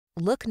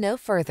Look no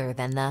further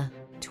than the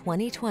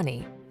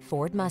 2020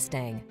 Ford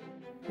Mustang.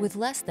 With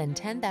less than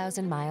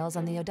 10,000 miles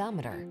on the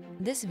odometer,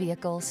 this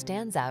vehicle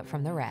stands out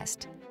from the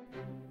rest.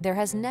 There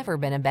has never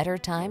been a better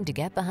time to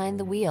get behind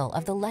the wheel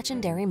of the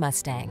legendary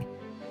Mustang.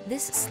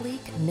 This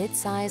sleek,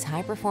 mid-size,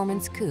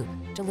 high-performance coupe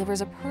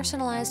delivers a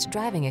personalized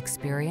driving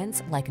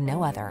experience like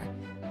no other.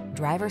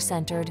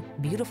 Driver-centered,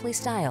 beautifully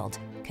styled,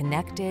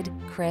 connected,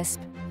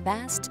 crisp,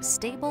 fast,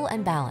 stable,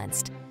 and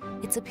balanced.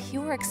 It's a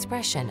pure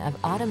expression of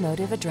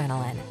automotive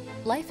adrenaline.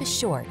 Life is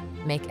short.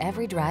 Make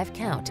every drive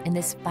count in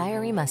this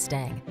fiery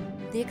Mustang.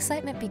 The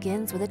excitement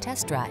begins with a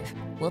test drive.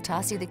 We'll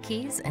toss you the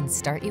keys and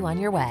start you on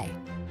your way.